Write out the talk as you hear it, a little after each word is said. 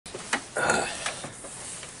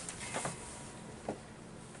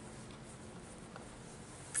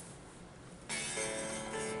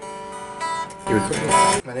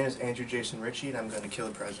My name is Andrew Jason Ritchie, and I'm going to kill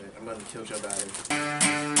the president. I'm going to kill Joe Biden.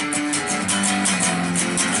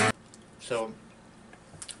 So,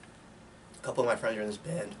 a couple of my friends are in this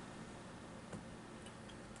band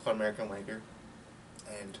called American Wanker,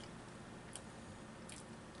 and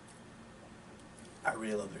I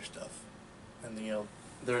really love their stuff. And you know,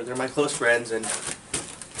 they're my close friends, and I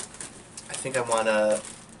think I wanna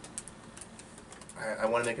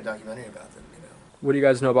make a documentary about them. You know. What do you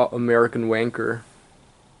guys know about American Wanker?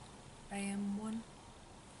 I am one.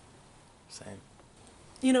 Same.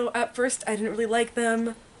 You know, at first I didn't really like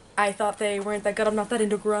them. I thought they weren't that good. I'm not that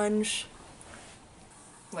into grunge.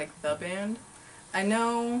 Like the band. I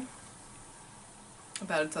know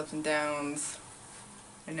about its ups and downs.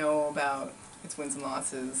 I know about its wins and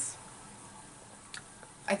losses.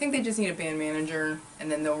 I think they just need a band manager,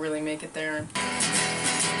 and then they'll really make it there.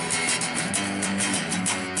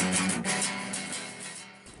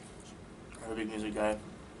 I'm a big music guy.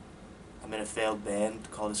 I'm in a failed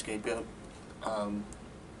band called A Scapegoat.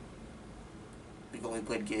 We've only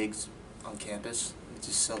played gigs on campus. It's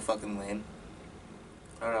just so fucking lame.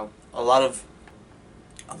 I don't know. A lot of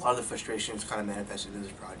the frustration is kind of manifested in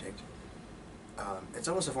this project. It's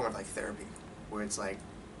almost a form of like therapy, where it's like,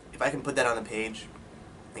 if I can put that on a page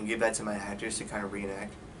and give that to my actors to kind of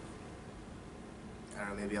reenact, I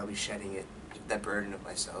don't know, maybe I'll be shedding that burden of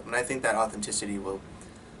myself. And I think that authenticity will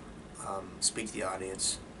speak to the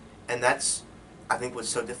audience. And that's, I think, what's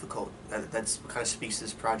so difficult. That's what kind of speaks to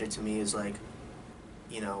this project to me is like,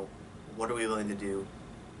 you know, what are we willing to do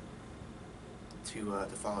to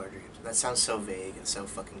follow our dreams? And that sounds so vague and so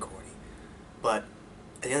fucking corny. But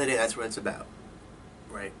at the end of the day, that's what it's about,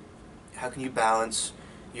 right? How can you balance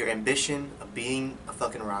your ambition of being a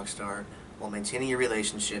fucking rock star while maintaining your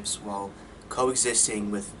relationships, while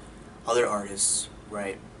coexisting with other artists,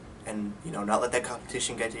 right? And, you know, not let that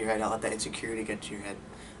competition get to your head, not let that insecurity get to your head.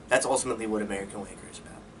 That's ultimately what American Wanker is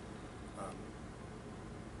about.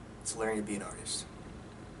 It's learning to be an artist.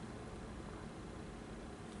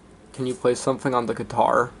 Can you play something on the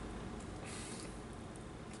guitar?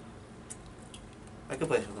 I could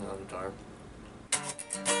play something on the guitar.